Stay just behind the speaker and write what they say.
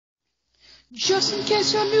Just in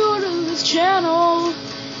case you're new to this channel,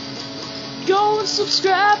 go and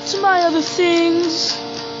subscribe to my other things.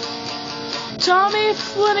 Tommy,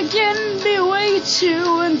 Flanagan, B.O.A.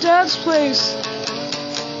 2, and Dad's Place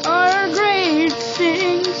are great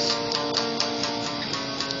things.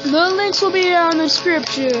 The links will be down in the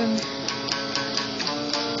description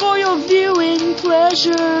for your viewing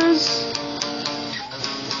pleasures.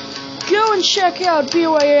 Go and check out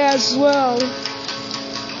B.O.A. as well.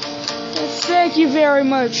 Thank you very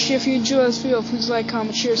much. If you enjoy this video, please like,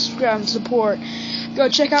 comment, share, subscribe, and support. Go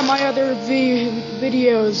check out my other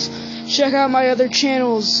videos. Check out my other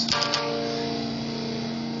channels.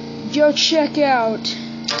 Go check out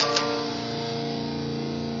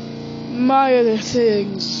my other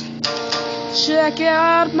things. Check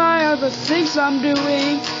out my other things I'm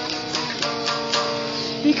doing,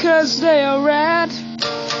 because they are rad.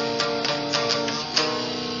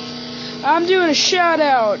 I'm doing a shout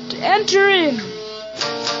out. Enter in.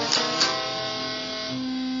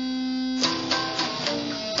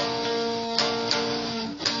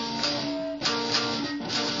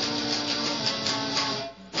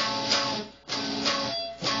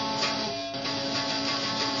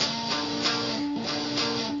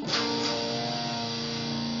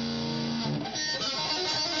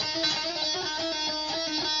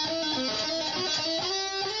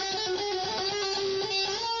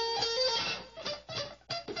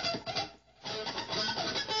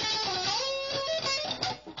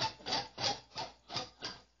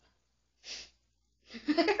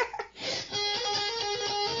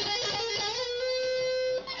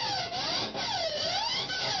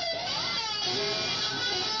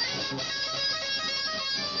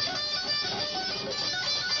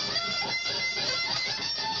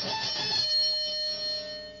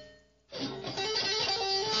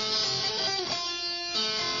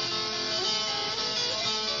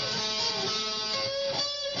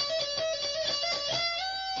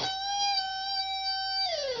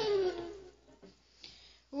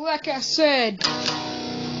 Like I said,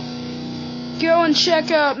 go and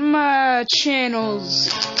check out my channels.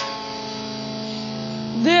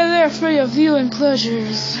 They're there for your viewing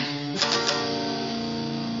pleasures.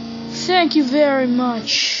 Thank you very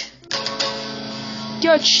much.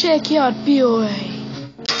 Go check out B.O.A.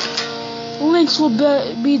 Links will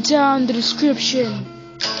be down in the description.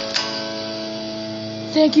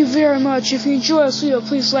 Thank you very much. If you enjoy this video,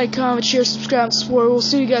 please like, comment, share, subscribe, and support. We'll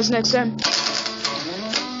see you guys next time.